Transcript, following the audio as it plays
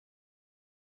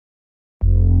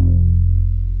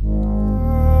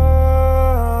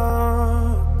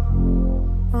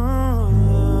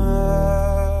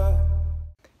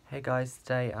Hey guys,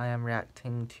 today I am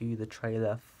reacting to the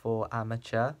trailer for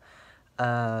Amateur.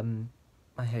 I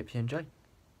hope you enjoy.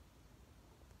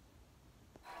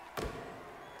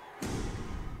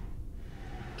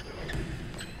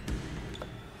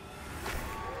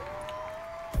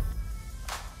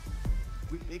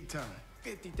 We big time.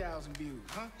 50,000 views,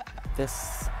 huh?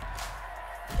 This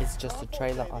is just a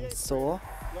trailer on Saw. Love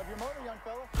your motor, young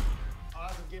fella.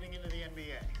 Odds of getting into the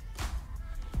NBA.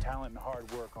 Talent and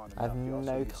hard work on the I have mound. You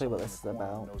also no need clue what someone this is in the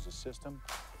corner who about. knows the system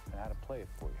and how to play it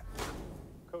for you.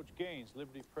 Coach Gaines,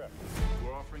 Liberty Prep.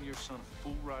 We're offering your son a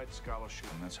full ride scholarship,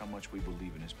 and that's how much we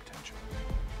believe in his potential.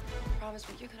 Promise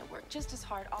me you're gonna work just as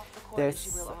hard off the court as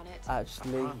you This will on it.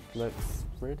 actually looks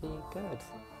pretty good.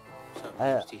 So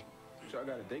I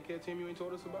got a daycare team you ain't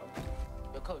told us about?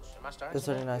 Yo, coach, am I starting? It's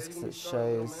really nice because it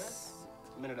shows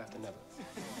Minute after never.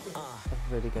 a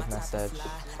really good message.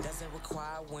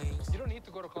 You don't need to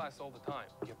go to class all the time.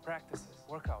 Your practices,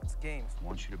 workouts, games. I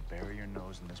want you to bury your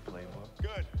nose in this playbook.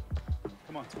 Good.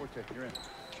 Come on, Forte, you're in.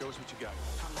 Show us what you got.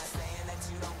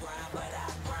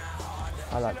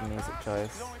 I like the music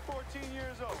choice. He's only 14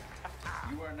 years old.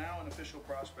 You are now an official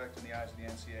prospect in the eyes of the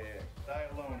NCAA. I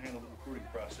alone handle the recruiting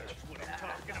process. That's what I'm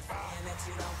talking about.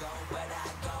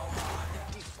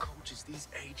 These coaches, these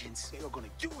agents, they are gonna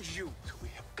use you. So we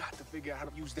have got to figure out how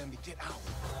to use them to get out.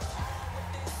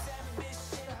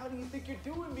 How do you think you're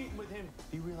doing meeting with him?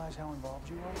 Do you realize how involved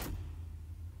you are?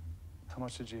 How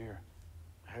much did you hear?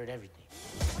 I heard everything.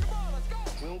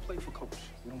 We don't play for coach.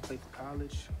 We don't play for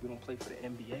college. We don't play for the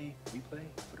NBA. We play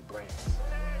for the brands.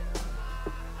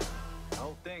 The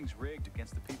whole thing's rigged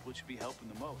against the people it should be helping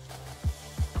the most.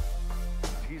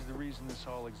 He's the reason this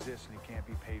all exists, and he can't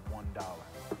be paid $1.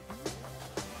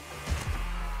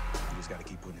 You just gotta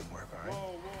keep putting in work, all right?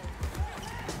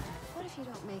 What if you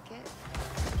don't make it?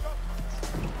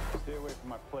 Stay away from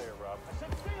my player, Rob.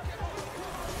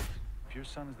 If your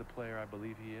son is the player I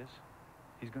believe he is,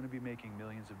 he's going to be making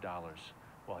millions of dollars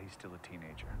while he's still a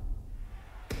teenager.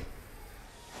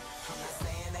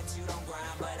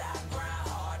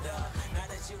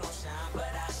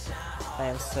 I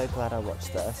am so glad I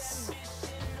watched this.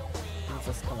 It's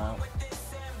just come out.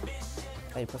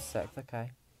 April 6th,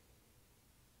 okay.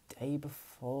 Day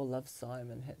before Love,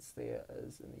 Simon hits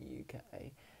theatres in the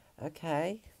UK.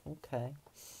 Okay.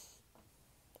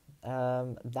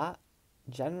 That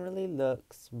generally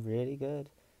looks really good,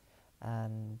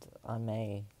 and I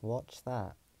may watch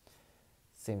that.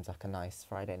 Seems like a nice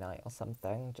Friday night or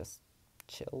something, just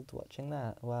chilled watching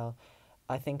that. Well,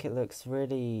 I think it looks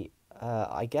really,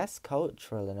 I guess,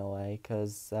 cultural in a way,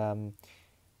 because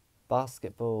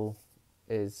basketball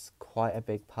is quite a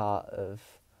big part of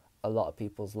a lot of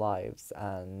people's lives,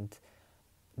 and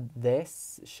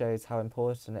this shows how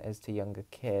important it is to younger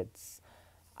kids,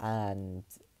 and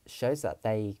shows that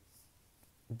they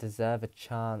deserve a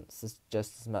chance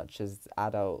just as much as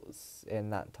adults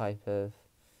in that type of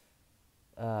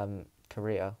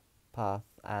career path,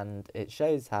 and it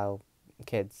shows how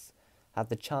kids have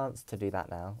the chance to do that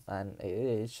now, and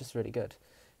it's just really good.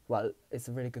 Well, it's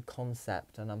a really good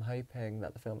concept, and I'm hoping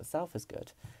that the film itself is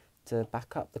good to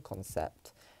back up the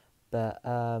concept. But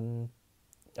other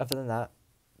than that,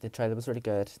 the trailer was really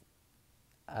good,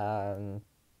 and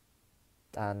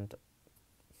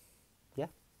yeah,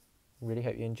 really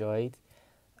hope you enjoyed.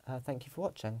 Thank you for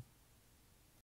watching.